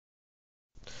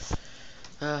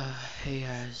Hey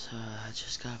guys, I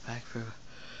just got back from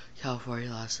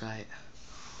California last night,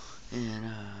 and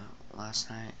last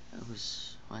night it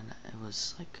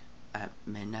was like at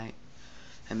midnight.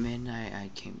 At midnight,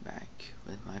 I came back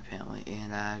with my family,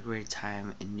 and I had a great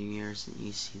time in New Year's. And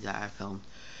you see that I filmed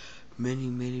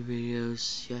many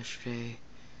videos yesterday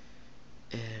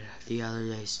and the other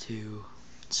days too.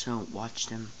 So watch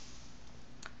them,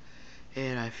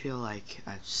 and I feel like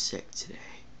I'm sick today.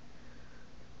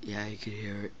 Yeah, you can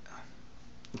hear it.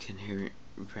 You can hear it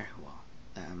very well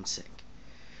that I'm sick.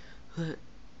 But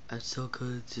I still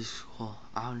go to school.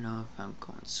 I don't know if I'm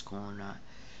going to school or not.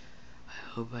 I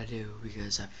hope I do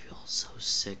because I feel so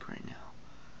sick right now.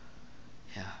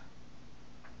 Yeah,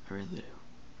 I really do.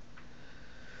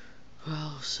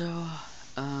 Well,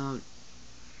 um,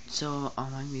 so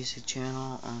on my music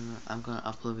channel, I'm gonna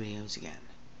upload videos again.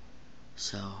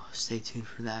 So stay tuned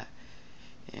for that.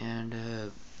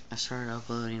 And I started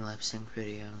uploading lip sync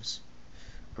videos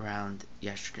around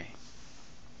yesterday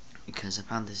because I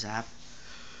found this app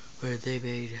where they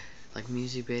made like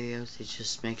music videos. They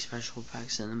just make special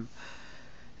effects in them,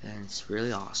 and it's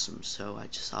really awesome. So I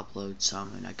just uploaded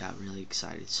some, and I got really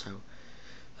excited. So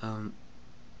um,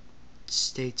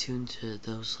 stay tuned to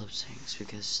those lip syncs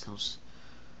because those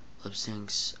lip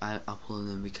syncs I upload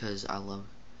them because I love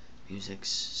music,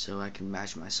 so I can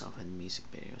imagine myself in the music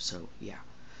video. So yeah.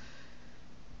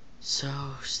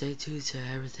 So stay tuned to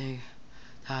everything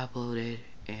that I uploaded,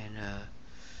 and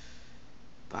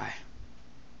bye.